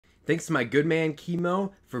Thanks to my good man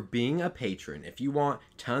Chemo for being a patron. If you want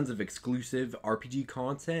tons of exclusive RPG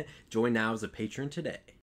content, join now as a patron today.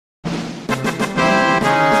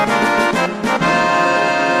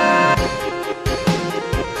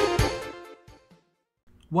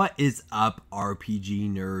 What is up, RPG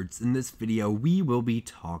nerds? In this video, we will be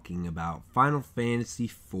talking about Final Fantasy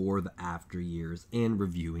IV: The After Years and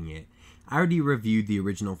reviewing it. I already reviewed the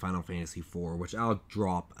original Final Fantasy IV, which I'll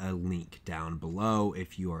drop a link down below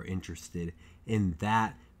if you are interested in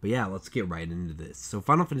that. But yeah, let's get right into this. So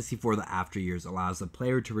Final Fantasy IV: The After Years allows the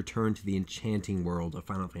player to return to the enchanting world of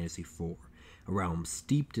Final Fantasy IV, a realm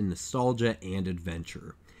steeped in nostalgia and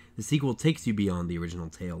adventure. The sequel takes you beyond the original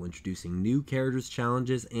tale, introducing new characters,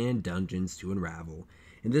 challenges, and dungeons to unravel.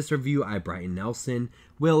 In this review, I, Brighton Nelson,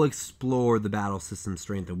 will explore the battle system's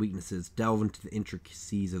strengths and weaknesses, delve into the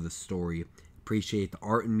intricacies of the story, appreciate the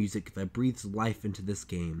art and music that breathes life into this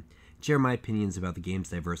game, and share my opinions about the game's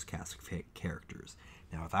diverse cast of characters.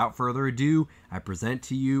 Now, without further ado, I present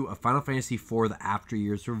to you a Final Fantasy IV: The After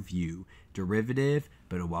Years review, derivative,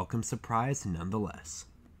 but a welcome surprise nonetheless.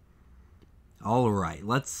 Alright,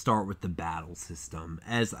 let's start with the battle system,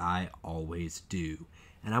 as I always do.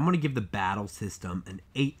 And I'm going to give the battle system an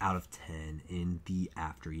 8 out of 10 in the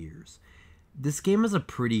After Years. This game is a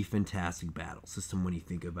pretty fantastic battle system when you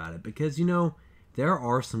think about it, because, you know, there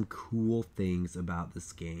are some cool things about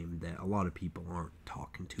this game that a lot of people aren't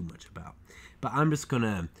talking too much about. But I'm just going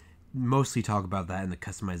to mostly talk about that in the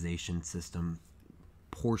customization system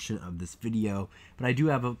portion of this video, but I do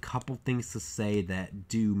have a couple things to say that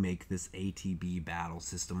do make this ATB battle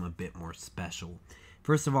system a bit more special.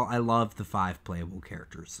 First of all, I love the 5 playable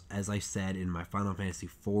characters. As I said in my Final Fantasy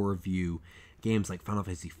IV review, games like Final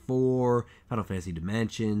Fantasy IV, Final Fantasy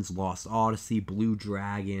Dimensions, Lost Odyssey, Blue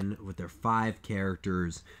Dragon with their 5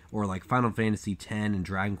 characters, or like Final Fantasy X and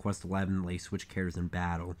Dragon Quest XI, they switch characters in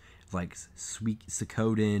battle, like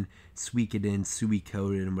Suikoden,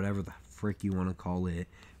 Suikoden, whatever the frick you want to call it,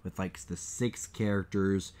 with like the 6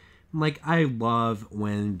 characters. Like, I love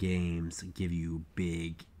when games give you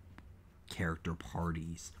big character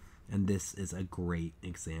parties, and this is a great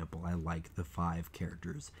example. I like the 5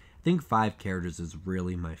 characters. I think 5 characters is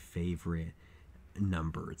really my favorite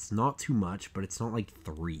number. It's not too much, but it's not like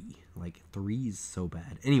 3. Like, 3 is so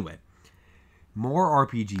bad. Anyway, more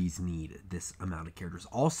RPGs need this amount of characters.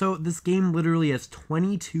 Also, this game literally has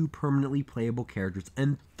 22 permanently playable characters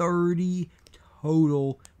and 30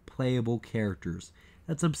 total playable characters.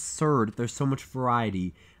 That's absurd. There's so much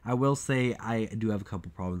variety. I will say I do have a couple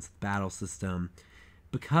problems with the battle system,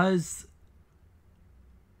 because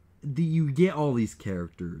you get all these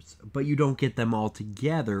characters, but you don't get them all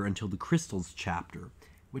together until the Crystals chapter,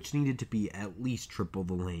 which needed to be at least triple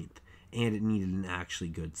the length, and it needed an actually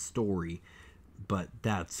good story. But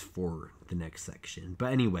that's for the next section.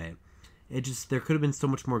 But anyway, there could have been so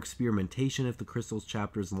much more experimentation if the Crystals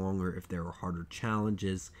chapter is longer, if there were harder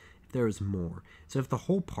challenges, if there was more. So if the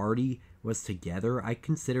whole party was together, I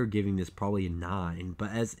consider giving this probably a 9.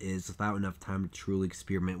 But as is, without enough time to truly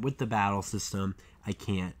experiment with the battle system, I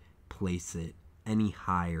can't place it any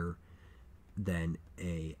higher than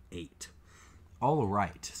a 8.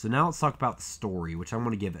 Alright, so now let's talk about the story, which I'm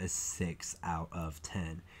going to give a 6 out of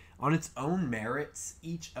 10. On its own merits,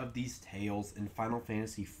 each of these tales in Final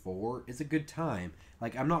Fantasy IV is a good time.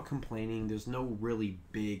 Like, I'm not complaining. There's no really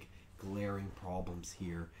big, glaring problems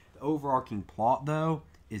here. The overarching plot, though,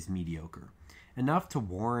 is mediocre. Enough to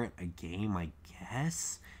warrant a game, I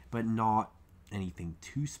guess, but not anything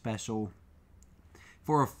too special.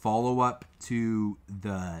 For a follow-up to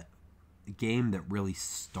the game that really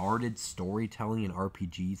started storytelling in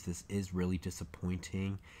RPGs, this is really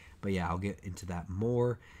disappointing. But yeah, I'll get into that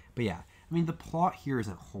more. But yeah, I mean, the plot here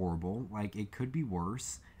isn't horrible. Like, it could be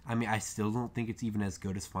worse. I mean, I still don't think it's even as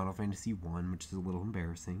good as Final Fantasy I, which is a little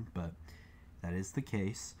embarrassing, but that is the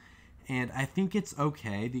case. And I think it's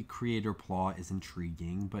okay. The creator plot is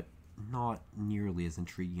intriguing, but not nearly as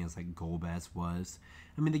intriguing as, like, Golbez was.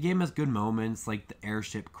 I mean, the game has good moments, like the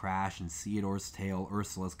airship crash in Theodore's tale,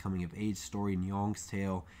 Ursula's coming-of-age story in Young's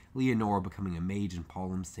tale, Leonora becoming a mage in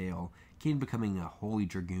Palom's tale, Kane becoming a holy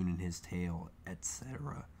dragoon in his tale,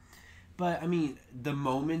 etc. But, I mean, the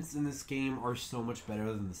moments in this game are so much better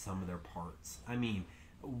than the sum of their parts. I mean,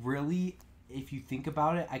 really, if you think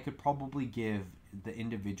about it, I could probably give the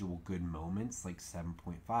individual good moments like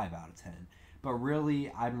 7.5 out of 10. But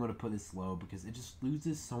really, I'm going to put this low because it just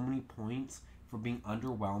loses so many points for being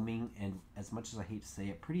underwhelming and, as much as I hate to say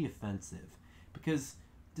it, pretty offensive. Because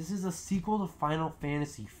this is a sequel to Final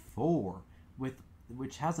Fantasy IV,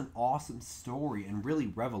 which has an awesome story and really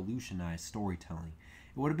revolutionized storytelling.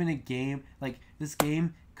 It would have been a game, like, this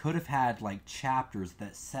game could have had like chapters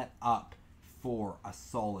that set up for a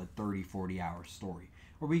solid 30-40 hour story.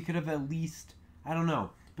 Or we could have at least, I don't know,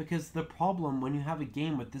 because the problem when you have a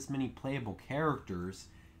game with this many playable characters,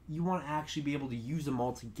 you want to actually be able to use them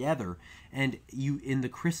all together. And you, in the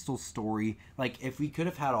Crystal story, like if we could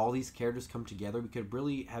have had all these characters come together, we could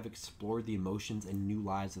really have explored the emotions and new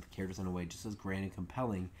lives of the characters in a way just as grand and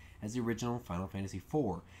compelling as the original Final Fantasy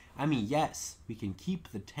IV. I mean, yes, we can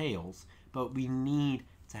keep the tales, but we need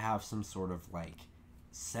to have some sort of like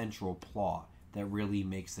central plot that really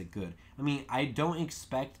makes it good. I mean, I don't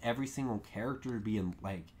expect every single character to be in,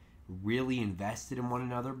 like really invested in one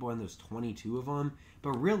another, but when there's 22 of them,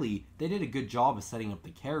 but really they did a good job of setting up the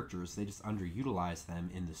characters. They just underutilized them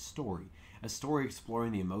in the story. A story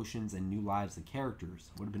exploring the emotions and new lives of the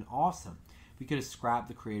characters would have been awesome. We could have scrapped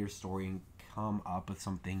the creator's story and come up with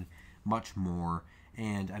something much more.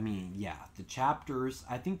 And I mean, yeah, the chapters,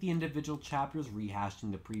 I think the individual chapters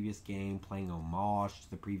rehashing the previous game, playing homage to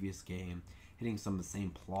the previous game, hitting some of the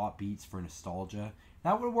same plot beats for nostalgia,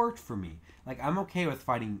 that would have worked for me. Like, I'm okay with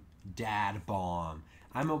fighting Dad Bomb.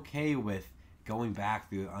 I'm okay with going back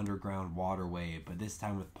through the underground waterway, but this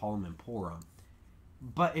time with Palm and Porum.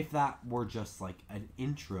 But if that were just like an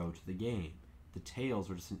intro to the game, the tales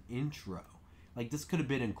were just an intro. Like, this could have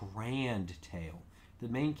been a grand tale. The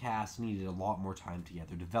main cast needed a lot more time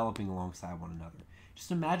together, developing alongside one another. Just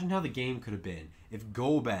imagine how the game could have been if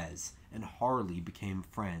Gobez and Harley became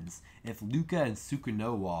friends, if Luca and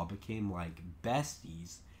Sukunowa became like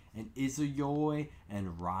besties, and Izuyoi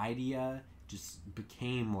and Rydia just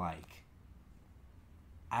became like,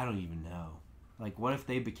 I don't even know. Like, what if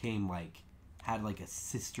they became like, had like a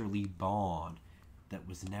sisterly bond that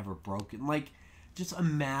was never broken? Like, just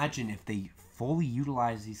imagine if they fully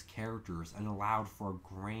utilized these characters and allowed for a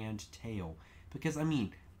grand tale. Because, I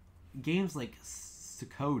mean, games like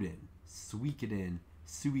Suikoden, Suikoden,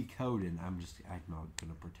 I'm not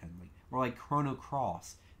going to pretend like, or like Chrono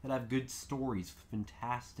Cross, that have good stories,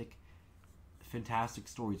 fantastic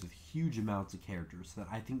stories with huge amounts of characters, that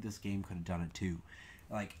I think this game could have done it too.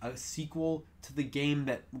 Like a sequel to the game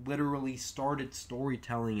that literally started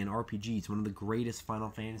storytelling in RPGs, one of the greatest Final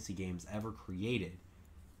Fantasy games ever created,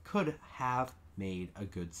 could have made a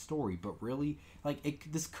good story. But really,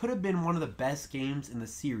 like, this could have been one of the best games in the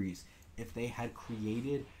series if they had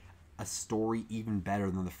created a story even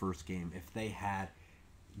better than the first game. If they had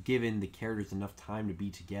given the characters enough time to be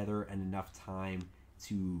together and enough time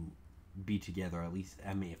to be together, at least,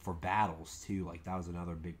 I mean, for battles too. Like, that was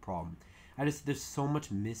another big problem. There's so much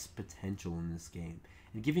missed potential in this game,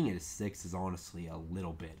 and giving it a 6 is honestly a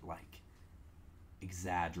little bit like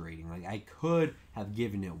exaggerating. Like, I could have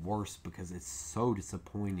given it worse because it's so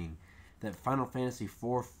disappointing that Final Fantasy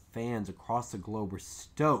IV fans across the globe were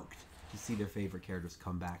stoked to see their favorite characters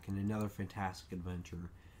come back in another fantastic adventure,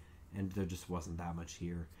 and there just wasn't that much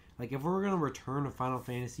here. Like, if we're going to return to Final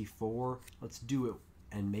Fantasy IV, let's do it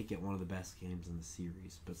and make it one of the best games in the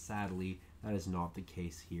series. But sadly, that is not the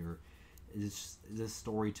case here. The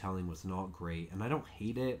storytelling was not great, and I don't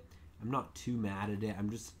hate it. I'm not too mad at it. I'm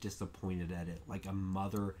just disappointed at it. Like a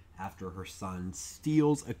mother after her son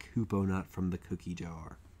steals a Koopo nut from the cookie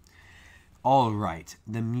jar. Alright,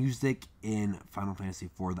 the music in Final Fantasy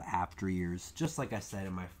IV, the After Years. Just like I said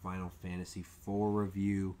in my Final Fantasy IV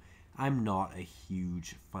review, I'm not a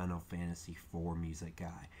huge Final Fantasy IV music guy.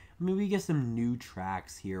 I mean, we get some new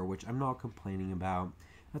tracks here, which I'm not complaining about.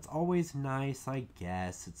 That's always nice, I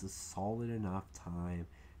guess. It's a solid enough time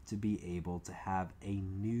to be able to have a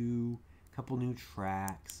couple new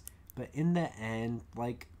tracks. But in the end,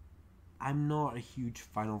 like, I'm not a huge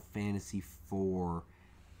Final Fantasy IV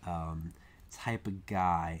type of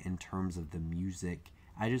guy in terms of the music.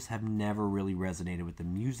 I just have never really resonated with the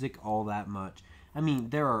music all that much. I mean,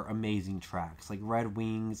 there are amazing tracks, like Red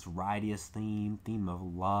Wings, Rydia's Theme of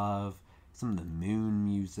Love, some of the Moon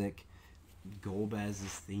music,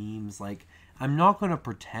 Golbez's themes. Like, I'm not going to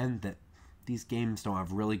pretend that these games don't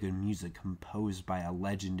have really good music composed by a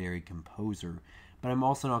legendary composer, but I'm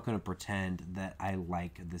also not going to pretend that I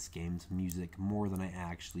like this game's music more than I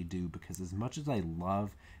actually do, because as much as I love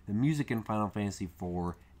the music in Final Fantasy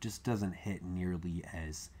IV, just doesn't hit nearly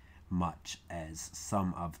as much as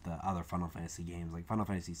some of the other Final Fantasy games, like Final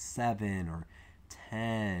Fantasy VII or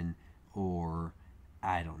 10, or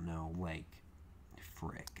I don't know, like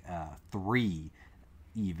 3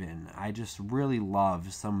 even. I just really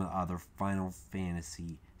love some of the other Final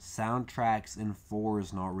Fantasy soundtracks, and 4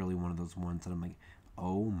 is not really one of those ones that I'm like,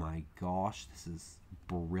 oh my gosh, this is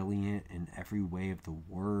brilliant in every way of the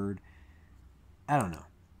word. I don't know.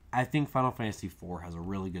 I think Final Fantasy IV has a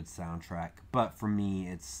really good soundtrack, but for me,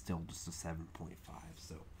 it's still just a 7.5.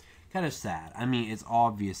 So kind of sad. I mean, it's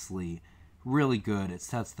obviously really good. It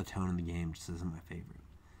sets the tone of the game, just isn't my favorite.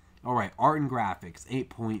 Alright, art and graphics,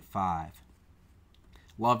 8.5.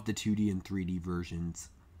 Love the 2D and 3D versions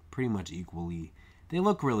pretty much equally. They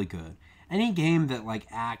look really good. Any game that, like,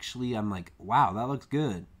 actually I'm like, wow, that looks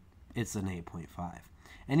good, it's an 8.5.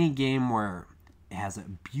 Any game where it has a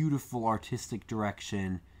beautiful artistic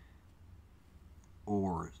direction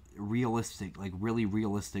or realistic, like really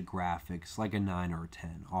realistic graphics, like a 9 or a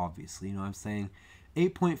 10, obviously. You know what I'm saying?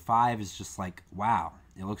 8.5 is just like, wow,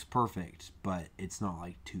 it looks perfect, but it's not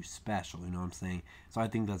like too special, you know what I'm saying? So I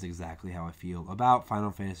think that's exactly how I feel about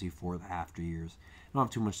Final Fantasy IV The After Years. I don't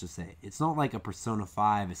have too much to say. It's not like a Persona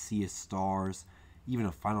 5, a Sea of Stars, even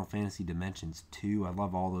a Final Fantasy Dimensions 2. I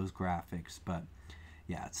love all those graphics, but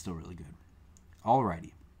yeah, it's still really good.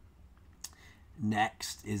 Alrighty.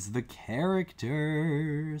 Next is the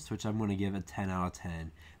characters, which I'm going to give a 10 out of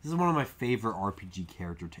 10. This is one of my favorite RPG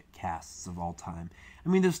character casts of all time. I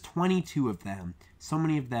mean, there's 22 of them. So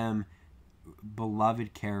many of them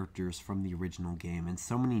beloved characters from the original game, and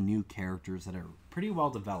so many new characters that are pretty well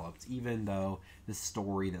developed, even though the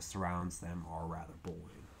story that surrounds them are rather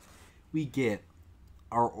boring. We get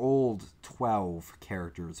our old 12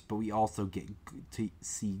 characters, but we also get to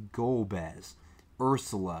see Golbez,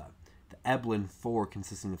 Ursula, the Eblin 4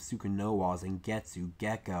 consisting of Sukunoa, Zangetsu,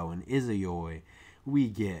 Gecko, and Izayoi. We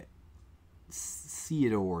get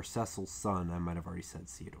Theodore, Cecil's son. I might have already said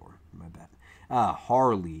Theodore. My bad.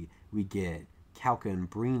 Harley. We get Kalka and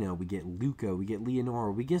Brina. We get Luca. We get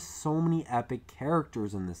Leonora. We get so many epic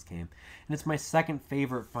characters in this game. And it's my second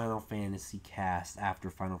favorite Final Fantasy cast after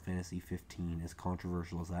Final Fantasy 15, as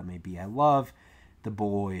controversial as that may be. I love the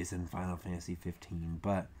boys in Final Fantasy 15,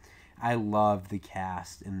 but I love the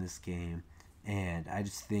cast in this game. And I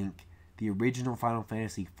just think the original Final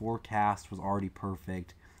Fantasy IV cast was already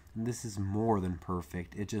perfect. And this is more than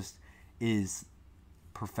perfect. It just is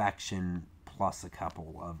perfection plus a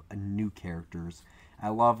couple of new characters. I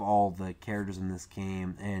love all the characters in this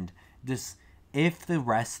game, and just if the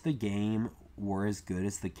rest of the game were as good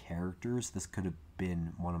as the characters, this could have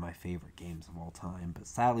been one of my favorite games of all time, but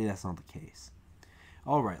sadly that's not the case.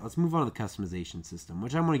 Alright, let's move on to the customization system,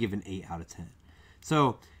 which I'm going to give an 8 out of 10.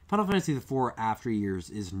 So, Final Fantasy IV After Years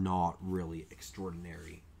is not really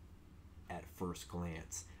extraordinary at first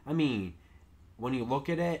glance. I mean, when you look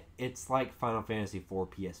at it, it's like Final Fantasy IV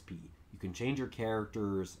PSP. You can change your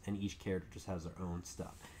characters, and each character just has their own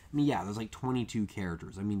stuff. I mean, yeah, there's like 22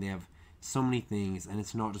 characters. I mean, they have so many things, and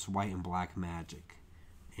it's not just white and black magic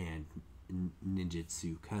and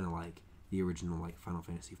ninjutsu, kind of like the original like Final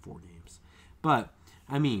Fantasy IV games. But,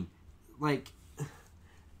 I mean, like,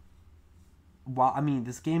 while, I mean,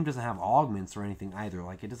 this game doesn't have augments or anything either.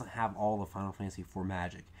 Like, it doesn't have all the Final Fantasy IV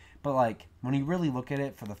magic. But, like, when you really look at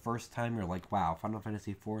it for the first time, you're like, wow, Final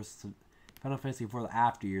Fantasy IV The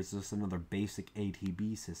After Years is just another basic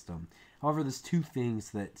ATB system. However, there's two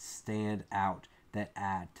things that stand out that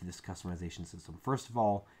add to this customization system. First of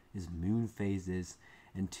all is moon phases,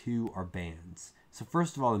 and two are bands. So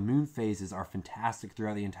first of all, the moon phases are fantastic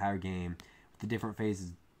throughout the entire game, with the different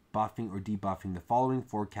phases buffing or debuffing the following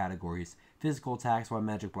 4 categories: physical attacks, white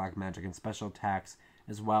magic, black magic, and special attacks,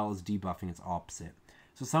 as well as debuffing its opposite.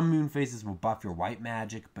 So some moon phases will buff your white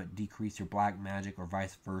magic, but decrease your black magic, or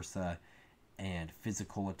vice versa, and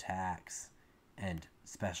physical attacks and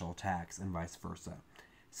special attacks, and vice versa.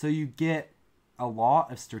 So you get a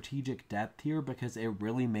lot of strategic depth here, because it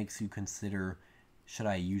really makes you consider, should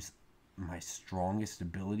I use my strongest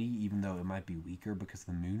ability, even though it might be weaker because of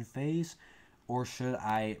the moon phase, or should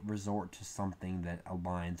I resort to something that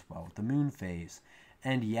aligns well with the moon phase?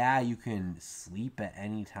 And yeah, you can sleep at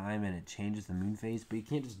any time and it changes the moon phase, but you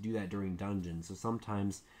can't just do that during dungeons. So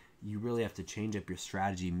sometimes you really have to change up your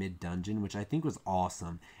strategy mid-dungeon, which I think was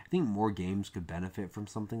awesome. I think more games could benefit from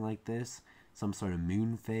something like this, some sort of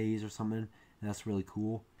moon phase or something. That's really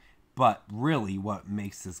cool. But really what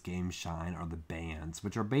makes this game shine are the bands,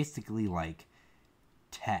 which are basically like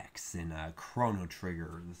Tex and Chrono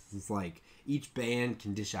Trigger. This is like, each band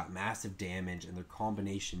can dish out massive damage, and their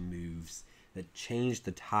combination moves that change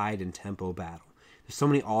the tide and tempo battle. There's so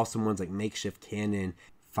many awesome ones like Makeshift Cannon,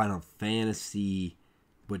 Final Fantasy,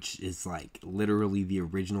 which is like literally the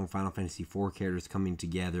original Final Fantasy IV characters coming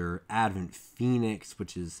together, Advent Phoenix,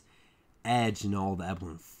 which is Edge and all the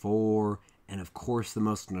Eblin 4, and of course the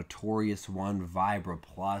most notorious one, Vibra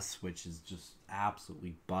Plus, which is just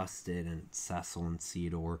absolutely busted, and Cecil and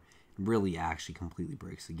Theodore really actually completely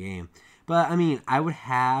breaks the game. But I mean, I would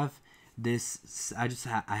have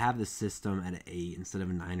I have this system at an 8 instead of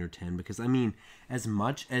a 9 or 10 because I mean, as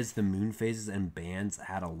much as the moon phases and bands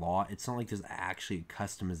had a lot, it's not like there's actually a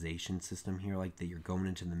customization system here, like that you're going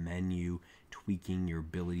into the menu, tweaking your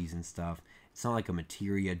abilities and stuff. It's not like a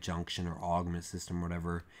materia junction or augment system or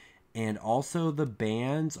whatever. And also the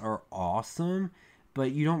bands are awesome,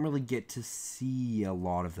 but you don't really get to see a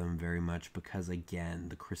lot of them very much because, again,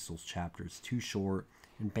 the crystals chapter is too short,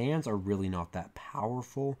 and bands are really not that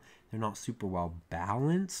powerful. They're not super well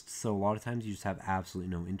balanced, so a lot of times you just have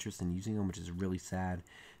absolutely no interest in using them, which is really sad.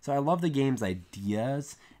 So I love the game's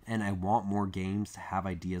ideas, and I want more games to have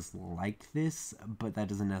ideas like this, but that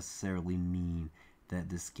doesn't necessarily mean that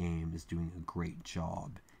this game is doing a great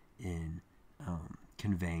job in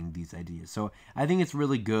conveying these ideas. So I think it's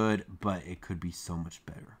really good, but it could be so much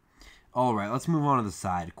better. Alright, let's move on to the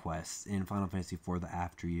side quests in Final Fantasy IV The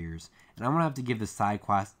After Years. And I'm going to have to give the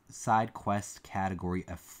side quest category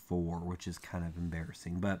a 4, which is kind of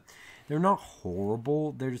embarrassing. But they're not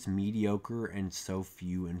horrible, they're just mediocre and so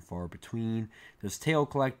few and far between. There's tail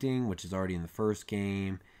collecting, which is already in the first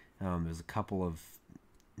game. There's a couple of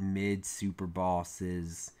mid-super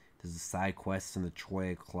bosses. There's a side quest in the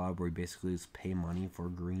Troya Club where you basically just pay money for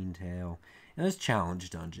a green tail. And there's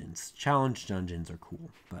challenge dungeons. Challenge dungeons are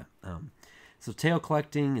cool. But so tail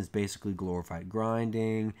collecting is basically glorified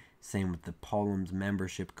grinding. Same with the Polem's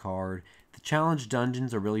membership card. The challenge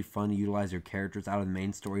dungeons are really fun to utilize your characters out of the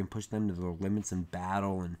main story and push them to their limits in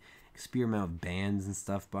battle and experiment with bands and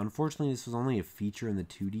stuff. But unfortunately, this was only a feature in the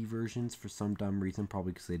 2D versions for some dumb reason.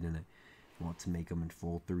 Probably because they didn't want to make them in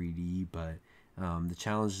full 3D. But the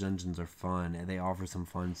challenge dungeons are fun, and they offer some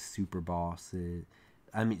fun super bosses.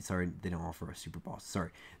 They don't offer a super boss. Sorry.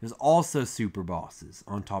 There's also super bosses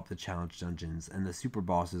on top of the challenge dungeons, and the super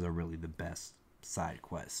bosses are really the best side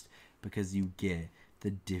quest because you get the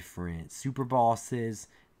different super bosses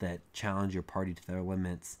that challenge your party to their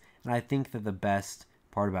limits. And I think that the best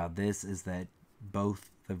part about this is that both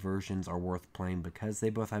the versions are worth playing because they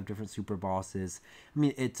both have different super bosses. I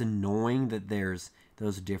mean, it's annoying that there's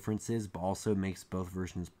those differences, but also it makes both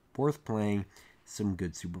versions worth playing. Some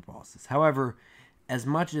good super bosses. However, as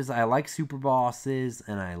much as I like super bosses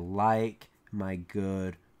and I like my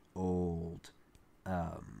good old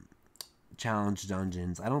challenge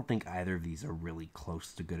dungeons, I don't think either of these are really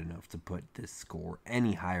close to good enough to put this score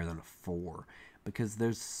any higher than a 4 because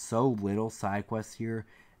there's so little side quests here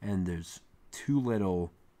and there's too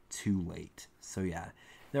little too late. So yeah,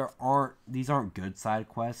 these aren't good side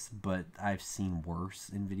quests, but I've seen worse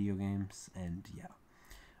in video games, and yeah.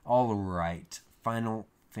 All right, Final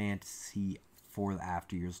Fantasy for the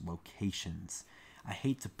After Years locations. I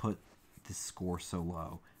hate to put this score so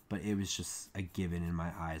low, but it was just a given in my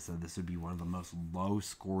eyes that this would be one of the most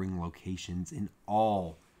low-scoring locations in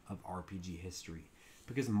all of RPG history.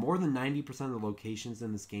 Because more than 90% of the locations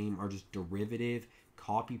in this game are just derivative,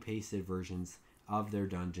 copy-pasted versions of their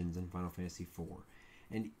dungeons in Final Fantasy IV.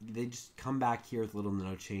 And they just come back here with little to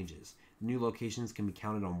no changes. The new locations can be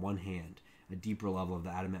counted on one hand. A deeper level of the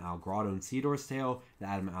Adamant Isle Grotto and Seador's Tale, the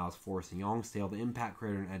Adamant Isles Forest and Yong's Tale, the Impact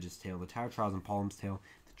Crater and Edge's Tale, the Tower Trials and Polem's Tale,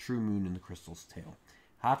 the True Moon and the Crystal's Tale.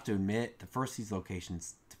 I have to admit, the first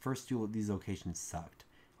two of these locations sucked.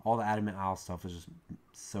 All the Adamant Isle stuff was just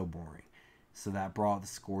so boring. So that brought the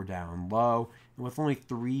score down low. And with only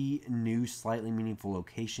 3 new, slightly meaningful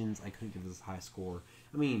locations, I couldn't give this a high score.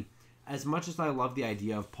 I mean, as much as I love the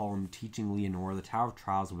idea of Polem teaching Leonora, the Tower of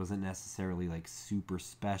Trials wasn't necessarily like super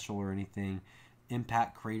special or anything.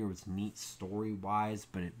 Impact Crater was neat story-wise,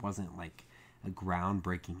 but it wasn't like a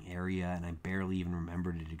groundbreaking area, and I barely even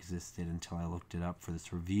remembered it existed until I looked it up for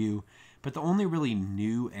this review. But the only really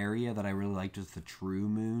new area that I really liked was the True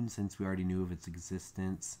Moon, since we already knew of its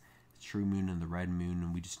existence. True Moon and the Red Moon,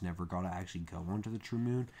 and we just never got to actually go onto the True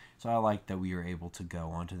Moon. So I like that we were able to go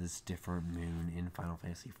onto this different moon in Final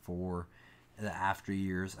Fantasy IV, the After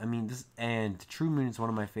Years. I mean, the True Moon is one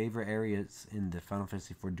of my favorite areas in the Final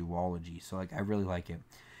Fantasy IV duology, so like I really like it.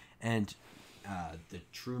 And the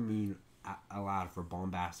True Moon allowed for a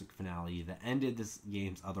bombastic finale that ended this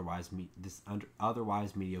game's otherwise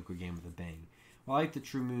mediocre game with a bang. While I like the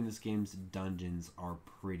True Moon, this game's dungeons are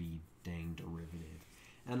pretty dang derivative.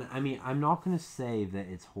 And, I mean, I'm not going to say that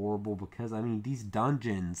it's horrible because, I mean, these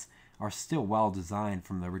dungeons are still well designed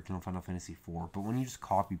from the original Final Fantasy IV. But when you just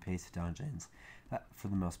copy-paste dungeons, for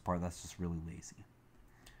the most part, that's just really lazy.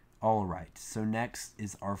 Alright, so next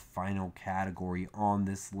is our final category on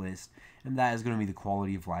this list. And that is going to be the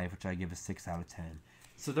quality of life, which I give a 6 out of 10.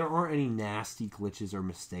 So there aren't any nasty glitches or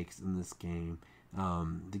mistakes in this game.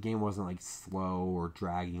 The game wasn't, like, slow or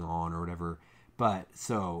dragging on or whatever. But,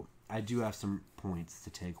 so I do have some points to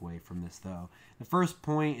take away from this, though. The first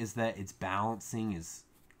point is that its balancing is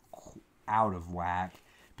out of whack,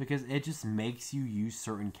 because it just makes you use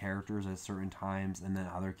certain characters at certain times, and then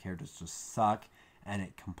other characters just suck, and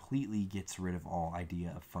it completely gets rid of all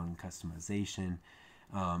idea of fun customization.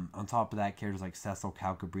 On top of that, characters like Cecil,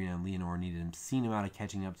 Calcabrina, and Leonore need an obscene amount of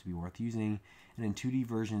catching up to be worth using. And in 2D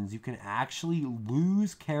versions, you can actually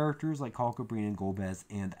lose characters like Calcabrina and Golbez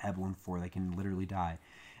and Evelyn 4. They can literally die.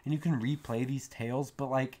 And you can replay these tales, but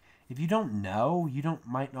like, if you don't know,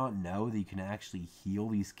 might not know that you can actually heal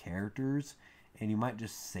these characters, and you might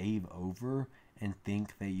just save over and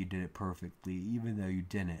think that you did it perfectly, even though you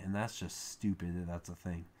didn't. And that's just stupid that that's a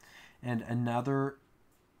thing. And another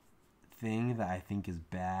thing that I think is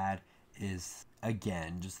bad is,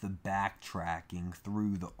 again, just the backtracking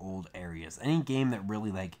through the old areas. Any game that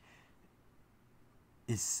really like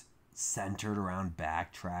is centered around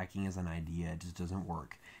backtracking as an idea, it just doesn't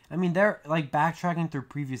work. I mean, they're like backtracking through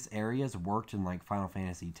previous areas worked in like Final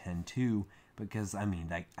Fantasy X too, because I mean,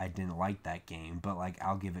 like, I didn't like that game, but like,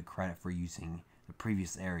 I'll give it credit for using the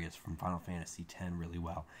previous areas from Final Fantasy X really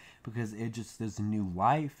well, because it just, there's a new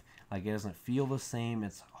life. Like, it doesn't feel the same.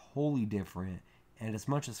 It's wholly different. And as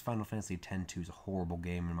much as Final Fantasy X-2 is a horrible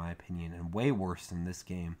game in my opinion, and way worse than this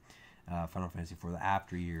game, Final Fantasy IV: The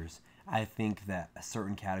After Years, I think that a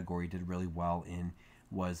certain category did really well in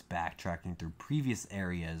was backtracking through previous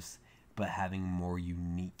areas, but having more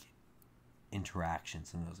unique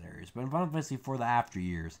interactions in those areas. But in Final Fantasy IV: The After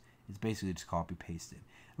Years, it's basically just copy-pasted.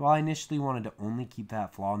 While I initially wanted to only keep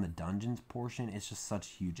that flaw in the dungeons portion, it's just such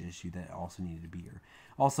a huge issue that it also needed to be here.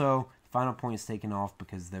 Also, the final point is taken off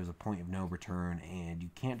because there's a point of no return, and you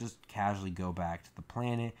can't just casually go back to the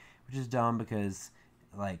planet, which is dumb because,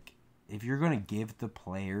 like, if you're going to give the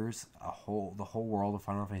players the whole world of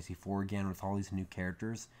Final Fantasy IV again with all these new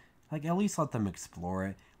characters, like, at least let them explore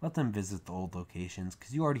it. Let them visit the old locations,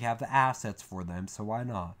 because you already have the assets for them, so why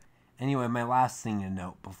not? Anyway, my last thing to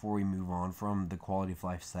note before we move on from the quality of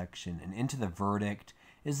life section and into the verdict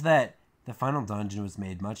is that the final dungeon was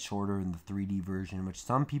made much shorter in the 3D version, which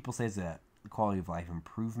some people say is a quality of life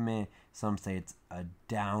improvement. Some say it's a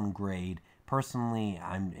downgrade. Personally,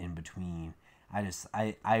 I'm in between.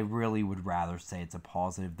 I really would rather say it's a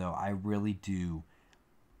positive, though. I really do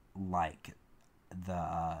like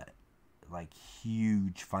the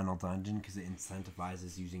huge final dungeon because it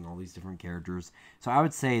incentivizes using all these different characters. So I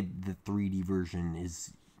would say the 3D version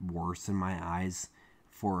is worse in my eyes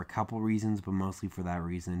for a couple reasons, but mostly for that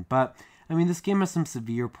reason. But I mean, this game has some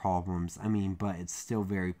severe problems. I mean, but it's still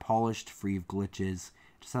very polished, free of glitches.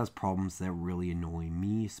 It just has problems that really annoy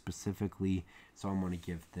me specifically. So I'm going to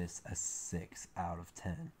give this a 6 out of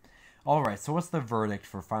 10. Alright, so what's the verdict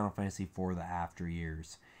for Final Fantasy IV: The After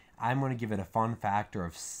Years? I'm going to give it a fun factor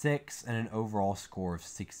of 6 and an overall score of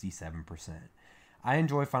 67%. I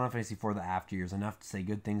enjoy Final Fantasy IV: The After Years enough to say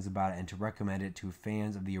good things about it and to recommend it to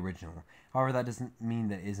fans of the original. However, that doesn't mean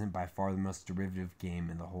that it isn't by far the most derivative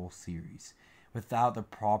game in the whole series. Without the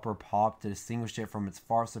proper pop to distinguish it from its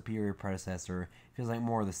far superior predecessor, it feels like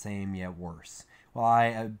more of the same, yet worse. While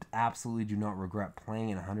I absolutely do not regret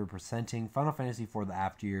playing and 100%ing Final Fantasy IV: The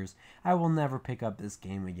After Years, I will never pick up this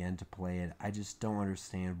game again to play it. I just don't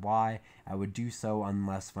understand why I would do so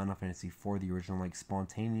unless Final Fantasy IV, the original,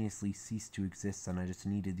 spontaneously ceased to exist and I just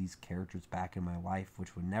needed these characters back in my life,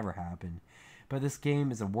 which would never happen. But this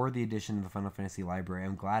game is a worthy addition to the Final Fantasy library.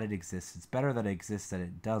 I'm glad it exists. It's better that it exists than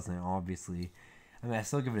it doesn't, obviously. I mean, I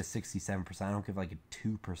still give it a 67%. I don't give like a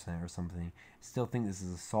 2% or something. I still think this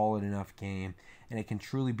is a solid enough game, and it can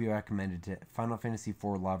truly be recommended to Final Fantasy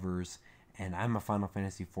IV lovers, and I'm a Final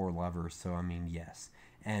Fantasy IV lover, so I mean, yes.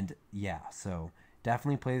 And yeah, so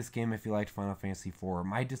definitely play this game if you liked Final Fantasy IV. It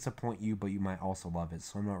might disappoint you, but you might also love it,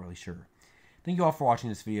 so I'm not really sure. Thank you all for watching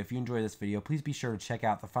this video. If you enjoyed this video, please be sure to check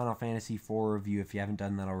out the Final Fantasy IV review if you haven't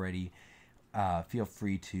done that already. Feel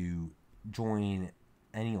free to join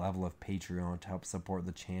any level of Patreon to help support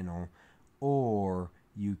the channel, or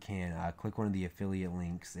you can click one of the affiliate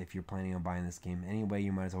links if you're planning on buying this game anyway.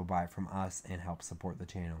 You might as well buy it from us and help support the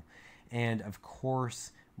channel. And of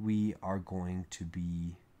course, we are going to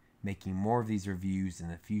be making more of these reviews in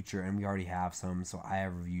the future, and we already have some. So I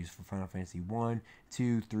have reviews for Final Fantasy 1,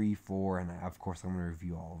 2, 3, 4, and of course I'm going to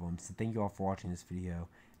review all of them. So thank you all for watching this video,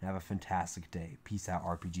 and have a fantastic day. Peace out,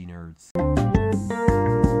 RPG nerds.